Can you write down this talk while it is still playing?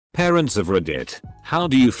Parents of Reddit, how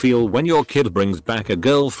do you feel when your kid brings back a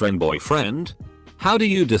girlfriend boyfriend? How do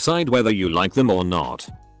you decide whether you like them or not?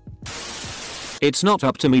 It's not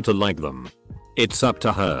up to me to like them. It's up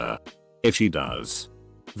to her. If she does,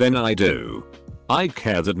 then I do. I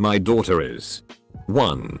care that my daughter is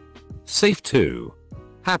 1. Safe, 2.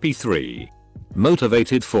 Happy, 3.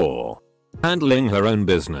 Motivated, 4. Handling her own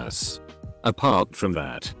business. Apart from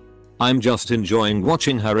that, I'm just enjoying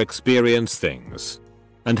watching her experience things.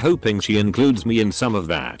 And hoping she includes me in some of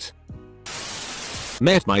that.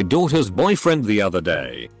 Met my daughter's boyfriend the other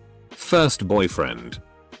day. First boyfriend.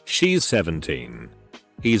 She's 17.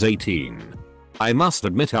 He's 18. I must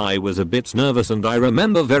admit I was a bit nervous, and I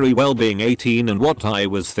remember very well being 18 and what I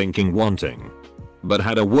was thinking wanting. But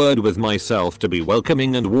had a word with myself to be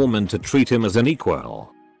welcoming and warm and to treat him as an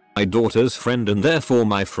equal. My daughter's friend and therefore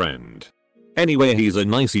my friend. Anyway, he's a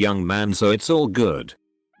nice young man, so it's all good.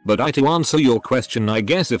 But to answer your question, I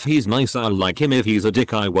guess if he's nice I'll like him, if he's a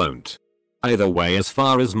dick I won't. Either way, as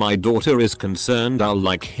far as my daughter is concerned, I'll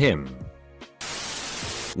like him.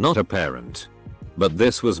 Not a parent. But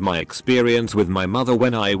this was my experience with my mother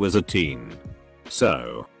when I was a teen.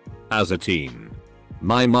 So, as a teen,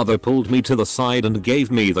 my mother pulled me to the side and gave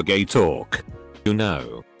me the gay talk. You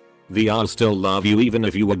know, the "I'll still love you even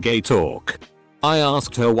if you were gay" talk. I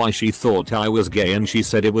asked her why she thought I was gay, and she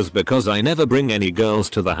said it was because I never bring any girls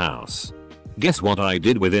to the house. Guess what I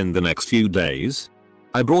did within the next few days?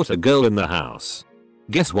 I brought a girl in the house.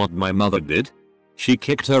 Guess what my mother did? She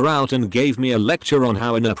kicked her out and gave me a lecture on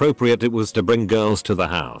how inappropriate it was to bring girls to the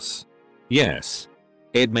house. Yes.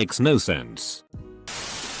 It makes no sense.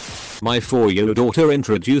 My 4-year daughter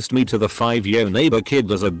introduced me to the 5-year neighbor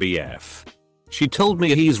kid as a BF. She told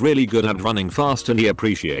me he's really good at running fast and he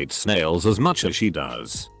appreciates snails as much as she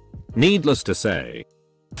does. Needless to say,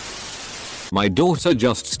 my daughter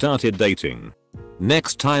just started dating.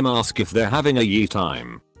 Next time ask if they're having a "you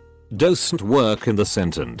time." Doesn't work in the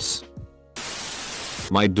sentence.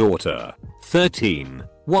 My daughter, 13,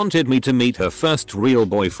 wanted me to meet her first real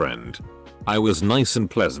boyfriend. I was nice and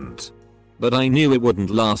pleasant. But I knew it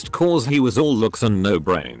wouldn't last cause he was all looks and no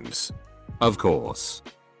brains. Of course.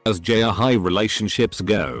 As you.I relationships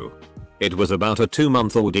go, it was about a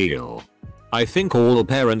 2-month ordeal. I think all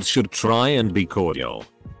parents should try and be cordial.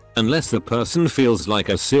 Unless the person feels like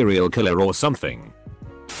a serial killer or something.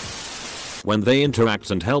 When they interact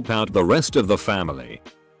and help out the rest of the family.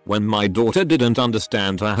 When my daughter didn't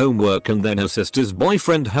understand her homework and then her sister's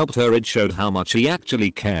boyfriend helped her, it showed how much he actually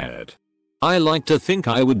cared. I like to think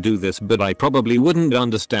I would do this, but I probably wouldn't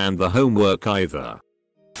understand the homework either.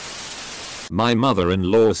 My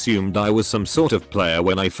mother-in-law assumed I was some sort of player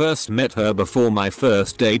when I first met her before my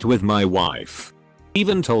first date with my wife.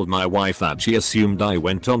 Even told my wife that she assumed I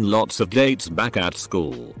went on lots of dates back at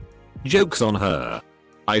school. Joke's on her.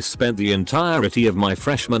 I spent the entirety of my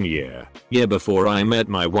freshman year before I met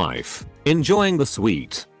my wife, enjoying the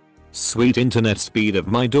sweet internet speed of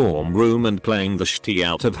my dorm room and playing the shitty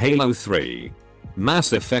out of Halo 3,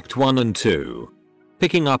 Mass Effect 1 and 2.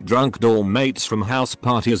 Picking up drunk dorm mates from house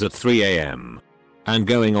parties at 3 AM. And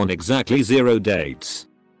going on exactly 0 dates.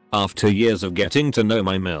 After years of getting to know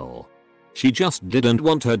my Mill. She just didn't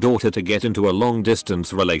want her daughter to get into a long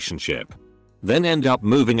distance relationship. Then end up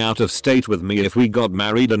moving out of state with me if we got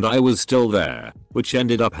married and I was still there, which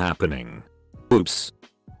ended up happening. Oops.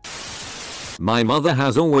 My mother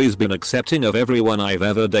has always been accepting of everyone I've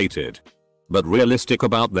ever dated. But realistic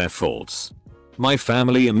about their faults. My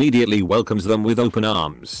family immediately welcomes them with open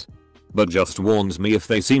arms. But just warns me if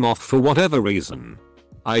they seem off for whatever reason.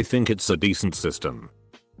 I think it's a decent system.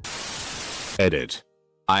 Edit.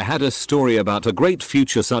 I had a story about a great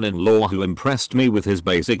future son-in-law who impressed me with his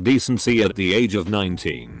basic decency at the age of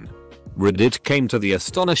 19. Reddit came to the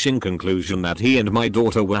astonishing conclusion that he and my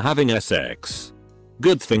daughter were having sex.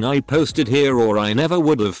 Good thing I posted here or I never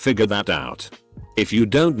would have figured that out. If you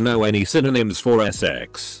don't know any synonyms for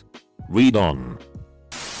sex, read on.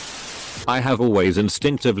 I have always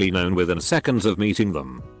instinctively known within seconds of meeting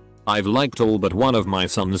them. I've liked all but one of my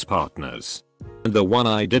son's partners. And the one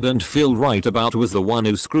I didn't feel right about was the one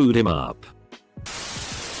who screwed him up.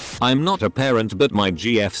 I'm not a parent, but my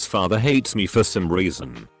GF's father hates me for some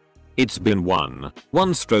reason. It's been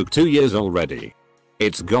 2 years already.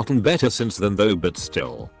 It's gotten better since then though, but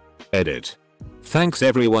still. Edit. Thanks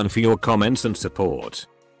everyone for your comments and support.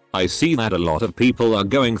 I see that a lot of people are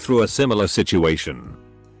going through a similar situation.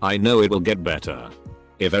 I know it will get better.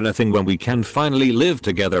 If anything, when we can finally live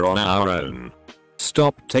together on our own.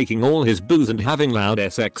 Stop taking all his booze and having loud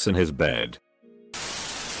sex in his bed.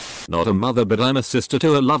 Not a mother, but I'm a sister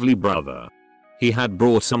to a lovely brother. He had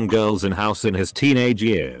brought some girls in house in his teenage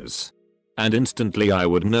years. and instantly I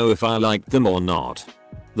would know if I liked them or not.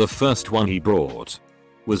 The first one he brought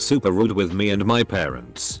was super rude with me and my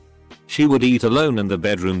parents. She would eat alone in the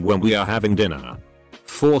bedroom when we are having dinner,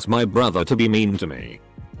 force my brother to be mean to me,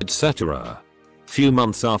 etc. Few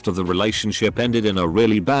months after the relationship ended in a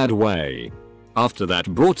really bad way. After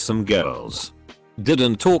that brought some girls.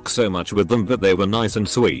 Didn't talk so much with them, but they were nice and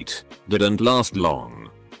sweet. Didn't last long.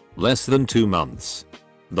 Less than 2 months.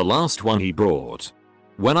 The last one he brought.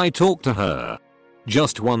 When I talked to her,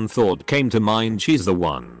 just one thought came to mind: she's the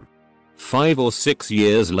one. 5 or 6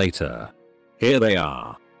 years later, here they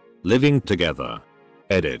are, living together.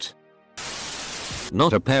 Edit.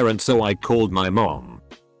 Not a parent, so I called my mom.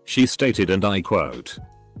 She stated, and I quote,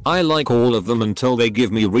 "I like all of them until they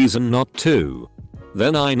give me reason not to.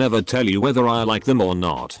 Then I never tell you whether I like them or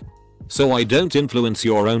not. So I don't influence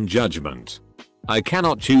your own judgment. I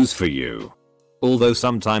cannot choose for you. Although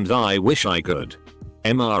sometimes I wish I could.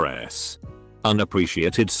 MRS.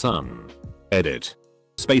 Unappreciated son." Edit.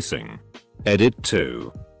 Spacing. Edit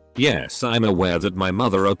 2. Yes, I'm aware that my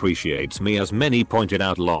mother appreciates me, as many pointed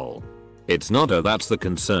out, lol. It's not her that's the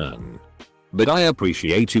concern. But I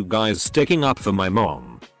appreciate you guys sticking up for my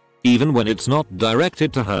mom. Even when it's not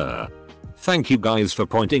directed to her. Thank you guys for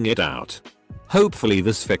pointing it out. Hopefully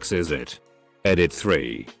this fixes it. Edit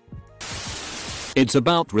 3. It's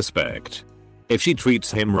about respect. If she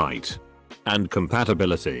treats him right. And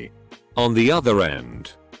compatibility. On the other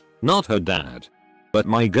end. Not her dad. But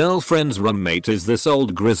my girlfriend's roommate is this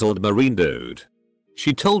old grizzled marine dude.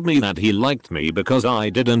 She told me that he liked me because I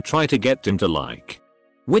didn't try to get him to like.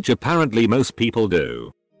 Which apparently most people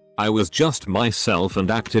do. I was just myself and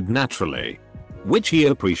acted naturally. Which he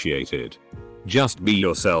appreciated. Just be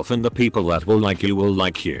yourself and the people that will like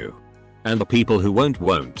you. And the people who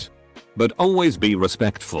won't. But always be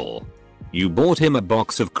respectful. You bought him a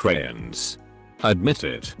box of crayons. Admit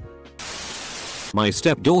it. My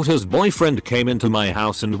stepdaughter's boyfriend came into my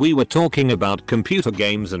house and we were talking about computer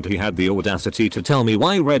games, and he had the audacity to tell me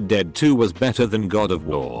why Red Dead 2 was better than God of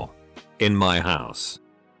War. In my house.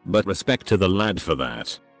 But respect to the lad for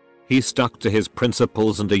that. He stuck to his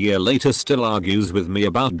principles and a year later still argues with me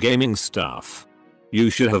about gaming stuff. You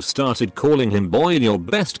should have started calling him boy in your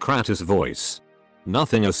best Kratos voice.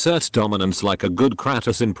 Nothing asserts dominance like a good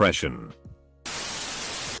Kratos impression.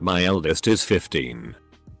 My eldest is 15.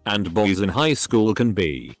 And boys in high school can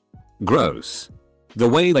be gross. The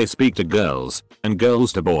way they speak to girls, and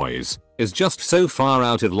girls to boys, is just so far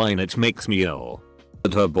out of line it makes me ill.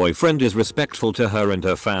 But her boyfriend is respectful to her and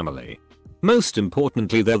her family. Most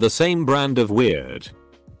importantly, they're the same brand of weird.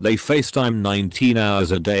 They FaceTime 19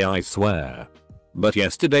 hours a day, I swear. But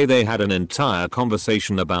yesterday they had an entire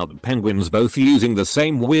conversation about penguins, both using the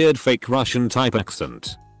same weird fake Russian type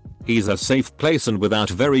accent. He's a safe place and without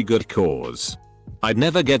very good cause. I'd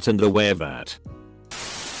never get in the way of that.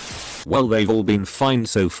 Well, they've all been fine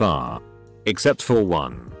so far. Except for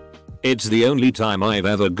one. It's the only time I've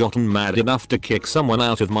ever gotten mad enough to kick someone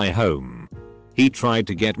out of my home. He tried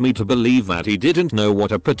to get me to believe that he didn't know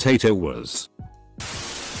what a potato was.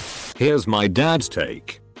 Here's my dad's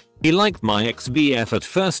take. He liked my ex-BF at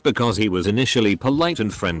first because he was initially polite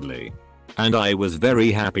and friendly. And I was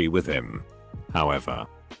very happy with him. However,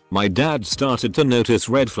 my dad started to notice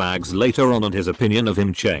red flags later on and his opinion of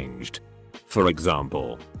him changed. For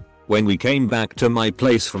example, when we came back to my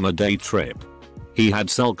place from a day trip, he had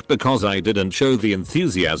sulked because I didn't show the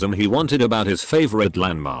enthusiasm he wanted about his favorite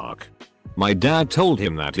landmark. My dad told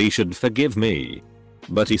him that he should forgive me.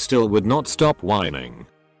 But he still would not stop whining.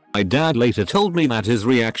 My dad later told me that his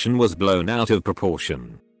reaction was blown out of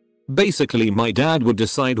proportion. Basically, my dad would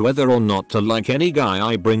decide whether or not to like any guy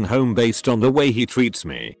I bring home based on the way he treats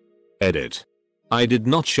me. Edit. I did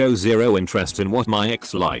not show zero interest in what my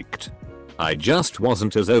ex liked. I just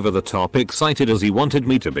wasn't as over the top excited as he wanted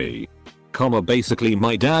me to be. Basically,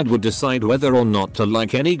 my dad would decide whether or not to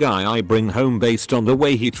like any guy I bring home based on the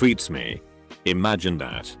way he treats me. Imagine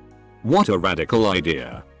that. What a radical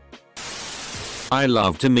idea. I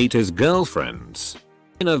love to meet his girlfriends.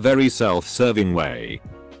 In a very self-serving way.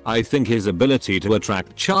 I think his ability to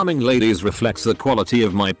attract charming ladies reflects the quality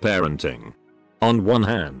of my parenting. On one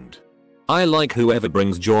hand, I like whoever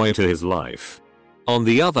brings joy to his life. On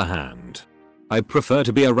the other hand, I prefer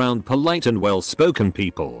to be around polite and well-spoken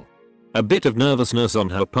people. A bit of nervousness on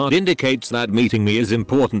her part indicates that meeting me is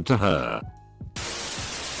important to her.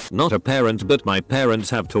 Not a parent, but my parents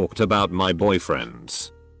have talked about my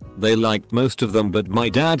boyfriends. They liked most of them, but my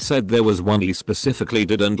dad said there was one he specifically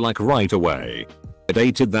didn't like right away. I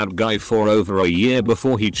dated that guy for over a year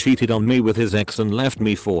before he cheated on me with his ex and left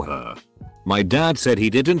me for her. My dad said he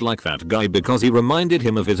didn't like that guy because he reminded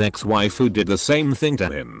him of his ex-wife who did the same thing to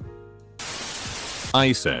him.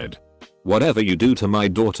 I said, "Whatever you do to my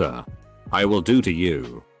daughter, I will do to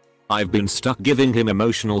you." I've been stuck giving him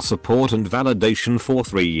emotional support and validation for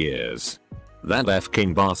 3 years. That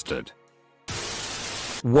f-king bastard.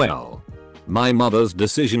 Well, my mother's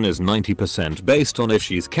decision is 90% based on if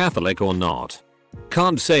she's Catholic or not.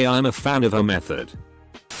 Can't say I'm a fan of her method.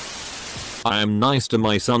 I am nice to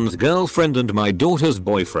my son's girlfriend and my daughter's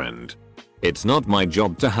boyfriend. It's not my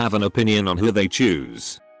job to have an opinion on who they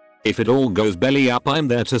choose. If it all goes belly up, I'm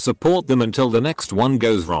there to support them until the next one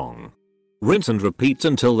goes wrong. Rinse and repeat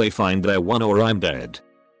until they find their one or I'm dead.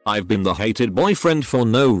 I've been the hated boyfriend for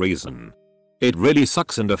no reason. It really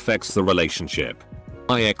sucks and affects the relationship.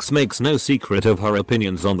 My ex makes no secret of her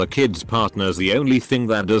opinions on the kids' partners. The only thing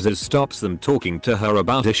that does is stops them talking to her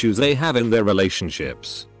about issues they have in their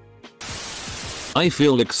relationships. I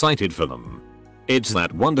feel excited for them. It's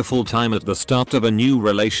that wonderful time at the start of a new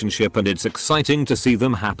relationship, and it's exciting to see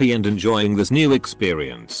them happy and enjoying this new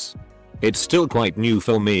experience. It's still quite new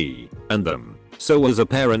for me and them, so as a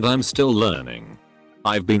parent I'm still learning.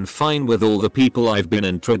 I've been fine with all the people I've been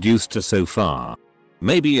introduced to so far.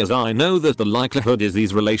 Maybe as I know that the likelihood is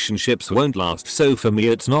these relationships won't last, so for me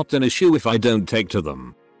it's not an issue if I don't take to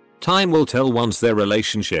them. Time will tell once their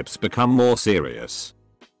relationships become more serious.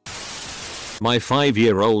 My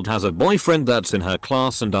 5-year-old has a boyfriend that's in her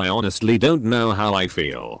class and I honestly don't know how I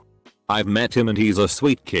feel. I've met him and he's a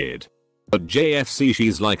sweet kid. But JFC,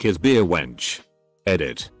 she's like his beer wench.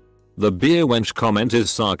 Edit. The beer wench comment is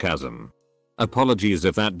sarcasm. Apologies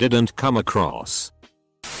if that didn't come across.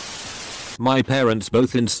 My parents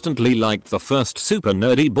both instantly liked the first super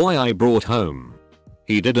nerdy boy I brought home.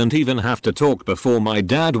 He didn't even have to talk before my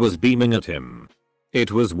dad was beaming at him.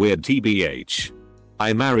 It was weird tbh.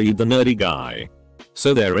 I married the nerdy guy.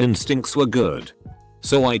 So their instincts were good.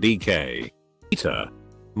 So I DK. Peter.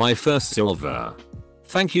 My first silver.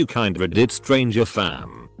 Thank you kind Reddit stranger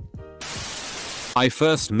fam. I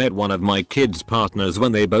first met one of my kids' partners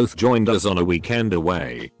when they both joined us on a weekend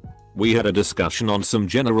away. We had a discussion on some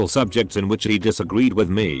general subjects in which he disagreed with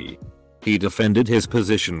me. He defended his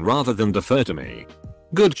position rather than defer to me.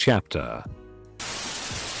 Good chapter.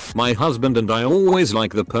 My husband and I always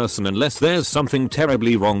like the person unless there's something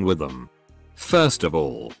terribly wrong with them. First of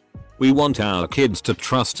all, we want our kids to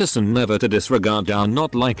trust us and never to disregard our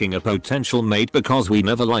not liking a potential mate because we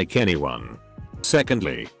never like anyone.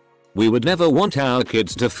 Secondly, we would never want our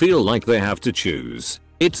kids to feel like they have to choose.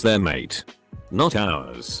 It's their mate, not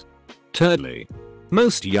ours. Thirdly,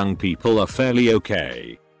 most young people are fairly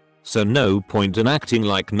okay. So no point in acting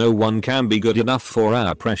like no one can be good enough for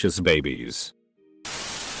our precious babies.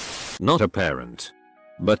 Not a parent.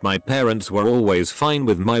 But my parents were always fine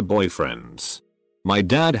with my boyfriends. My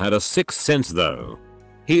dad had a sixth sense though.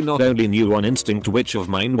 He not only knew on instinct which of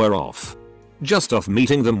mine were off. Just off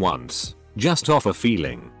meeting them once. Just off a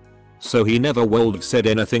feeling. So he never would said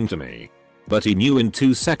anything to me. But he knew in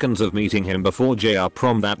 2 seconds of meeting him before JR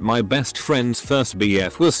prom that my best friend's first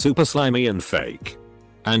BF was super slimy and fake.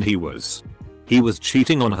 And he was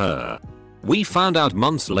cheating on her. We found out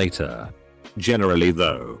months later. Generally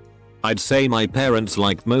though, I'd say my parents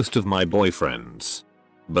liked most of my boyfriends.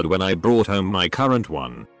 But when I brought home my current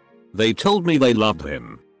one, they told me they loved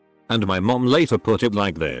him. And my mom later put it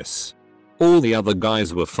like this. All the other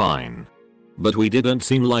guys were fine. But we didn't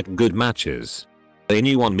seem like good matches. They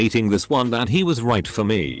knew on meeting this one that he was right for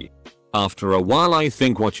me. After a while I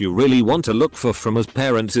think what you really want to look for from as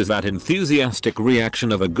parents is that enthusiastic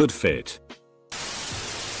reaction of a good fit.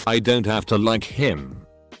 I don't have to like him.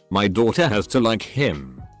 My daughter has to like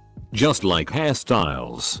him. Just like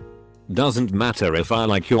hairstyles. Doesn't matter if I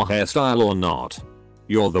like your hairstyle or not.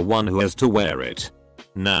 You're the one who has to wear it.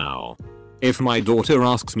 Now, if my daughter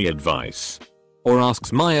asks me advice, or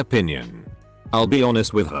asks my opinion, I'll be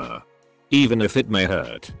honest with her. Even if it may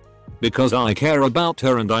hurt. Because I care about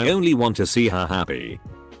her and I only want to see her happy.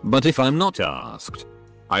 But if I'm not asked,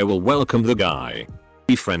 I will welcome the guy.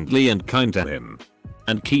 Be friendly and kind to him.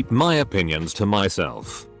 And keep my opinions to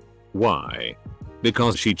myself. Why?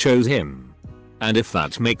 Because she chose him. And if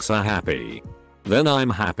that makes her happy, then I'm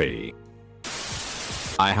happy.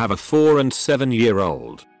 I have a 4 and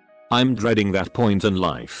 7-year-old. I'm dreading that point in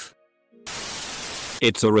life.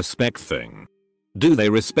 It's a respect thing. Do they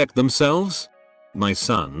respect themselves? My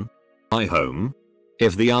son? My home?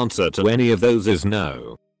 If the answer to any of those is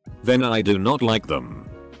no, then I do not like them.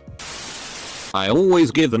 I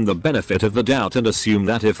always give them the benefit of the doubt and assume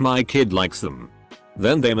that if my kid likes them,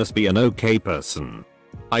 then they must be an okay person.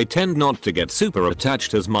 I tend not to get super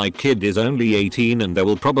attached as my kid is only 18 and there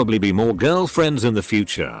will probably be more girlfriends in the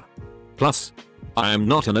future. Plus, I am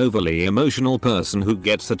not an overly emotional person who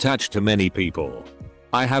gets attached to many people.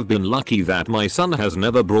 I have been lucky that my son has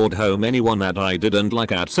never brought home anyone that I didn't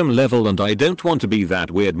like at some level, and I don't want to be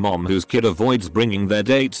that weird mom whose kid avoids bringing their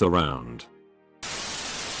dates around.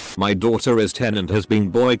 My daughter is 10 and has been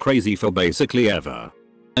boy crazy for basically ever.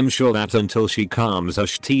 I'm sure that until she calms her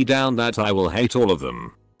shit down that I will hate all of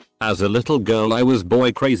them. As a little girl I was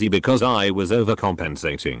boy crazy because I was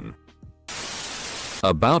overcompensating.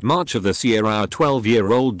 About March of this year our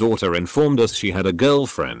 12-year-old daughter informed us she had a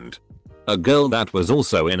girlfriend. A girl that was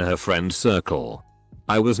also in her friend circle.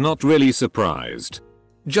 I was not really surprised.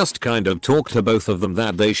 Just kind of talked to both of them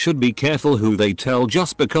that they should be careful who they tell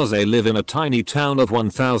just because they live in a tiny town of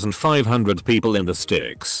 1,500 people in the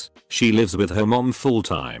sticks. She lives with her mom full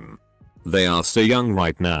time. They are so young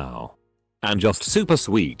right now. And just super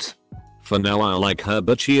sweet. For now I like her,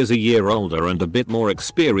 but she is a year older and a bit more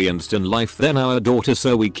experienced in life than our daughter,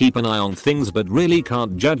 so we keep an eye on things but really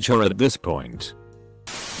can't judge her at this point.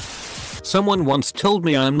 Someone once told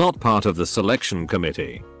me I'm not part of the selection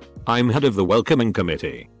committee. I'm head of the welcoming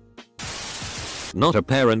committee. Not a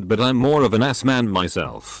parent, but I'm more of an ass man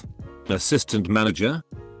myself. Assistant manager?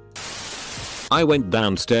 I went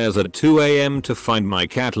downstairs at 2 AM to find my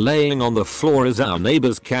cat laying on the floor as our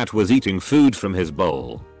neighbor's cat was eating food from his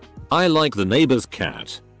bowl. I like the neighbor's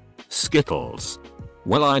cat. Skittles.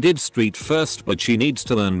 Well, I did street first, but she needs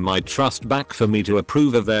to earn my trust back for me to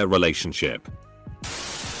approve of their relationship.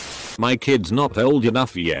 My kid's not old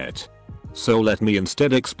enough yet. So let me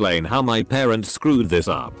instead explain how my parents screwed this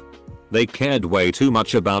up. They cared way too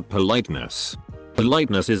much about politeness.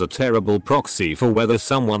 Politeness is a terrible proxy for whether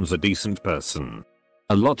someone's a decent person.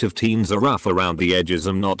 A lot of teens are rough around the edges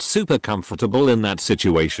and not super comfortable in that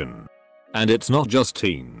situation. And it's not just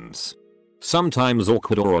teens. Sometimes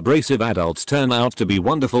awkward or abrasive adults turn out to be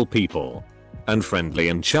wonderful people. And friendly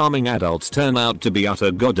and charming adults turn out to be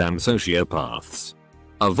utter goddamn sociopaths.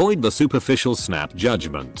 Avoid the superficial snap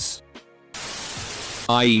judgments.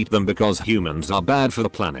 I eat them because humans are bad for the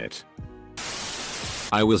planet.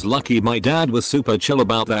 I was lucky my dad was super chill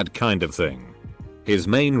about that kind of thing. His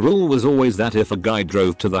main rule was always that if a guy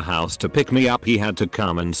drove to the house to pick me up he had to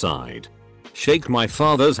come inside, shake my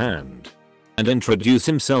father's hand, and introduce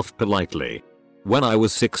himself politely. When I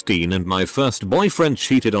was 16 and my first boyfriend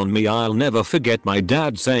cheated on me, I'll never forget my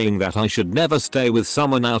dad saying that I should never stay with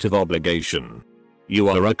someone out of obligation. You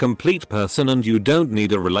are a complete person and you don't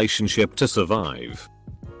need a relationship to survive.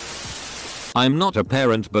 I'm not a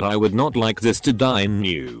parent, but I would not like this to die in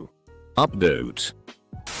you. Update.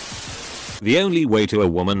 The only way to a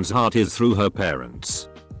woman's heart is through her parents.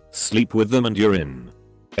 Sleep with them and you're in.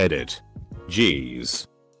 Edit. Jeez.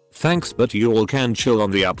 Thanks, but you all can chill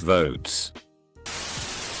on the upvotes.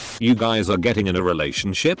 You guys are getting in a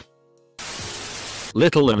relationship?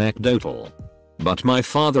 Little anecdotal. But my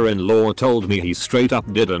father-in-law told me he straight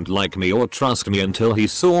up didn't like me or trust me until he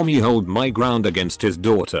saw me hold my ground against his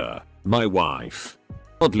daughter, my wife.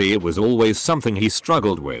 Oddly, it was always something he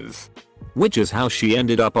struggled with. Which is how she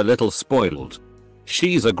ended up a little spoiled.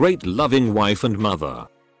 She's a great loving wife and mother.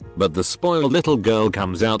 But the spoiled little girl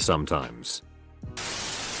comes out sometimes.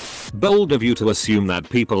 Bold of you to assume that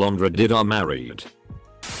people on Reddit are married.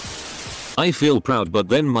 I feel proud, but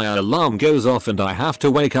then my alarm goes off and I have to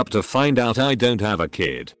wake up to find out I don't have a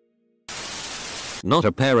kid. Not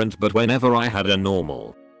a parent, but whenever I had a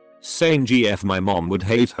normal, sane GF, my mom would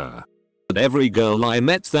hate her. But every girl I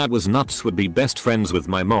met that was nuts would be best friends with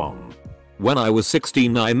my mom. When I was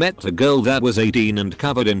 16 I met a girl that was 18 and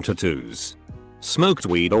covered in tattoos. Smoked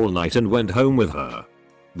weed all night and went home with her.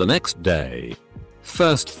 The next day,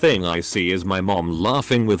 first thing I see is my mom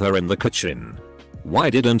laughing with her in the kitchen.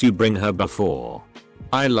 Why didn't you bring her before?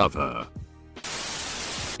 I love her.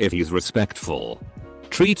 If he's respectful,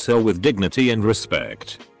 treats her with dignity and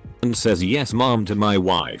respect, and says yes mom to my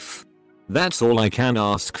wife, that's all I can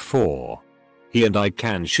ask for. He and I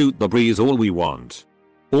can shoot the breeze all we want.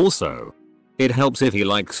 Also, it helps if he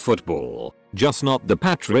likes football, just not the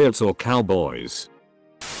Patriots or Cowboys.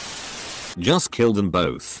 Just kill them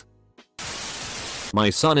both.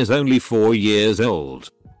 My son is only 4 years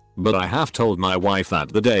old. But I have told my wife that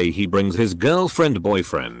the day he brings his girlfriend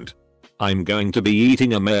boyfriend, I'm going to be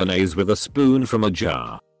eating a mayonnaise with a spoon from a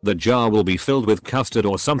jar. The jar will be filled with custard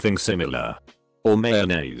or something similar. Or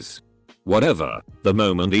mayonnaise. Whatever, the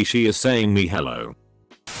moment she is saying me hello.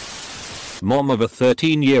 Mom of a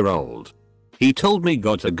 13-year-old. He told me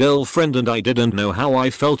got a girlfriend and I didn't know how I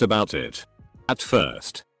felt about it. At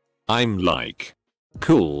first, I'm like,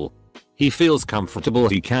 cool. He feels comfortable,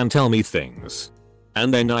 he can tell me things.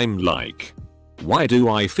 And then I'm like, why do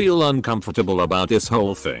I feel uncomfortable about this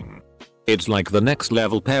whole thing? It's like the next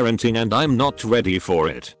level parenting and I'm not ready for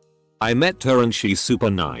it. I met her and she's super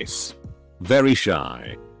nice. Very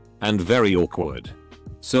shy. And very awkward.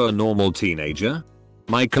 So a normal teenager?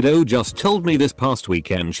 My kiddo just told me this past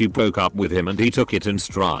weekend she broke up with him and he took it in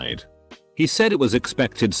stride. He said it was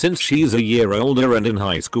expected since she's a year older and in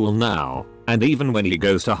high school now, and even when he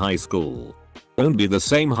goes to high school, won't be the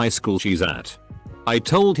same high school she's at. I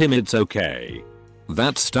told him it's okay.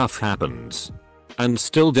 That stuff happens. And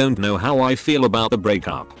still don't know how I feel about the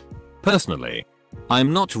breakup. Personally,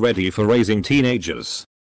 I'm not ready for raising teenagers.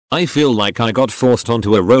 I feel like I got forced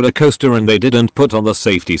onto a roller coaster and they didn't put on the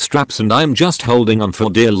safety straps and I'm just holding on for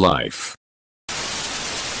dear life.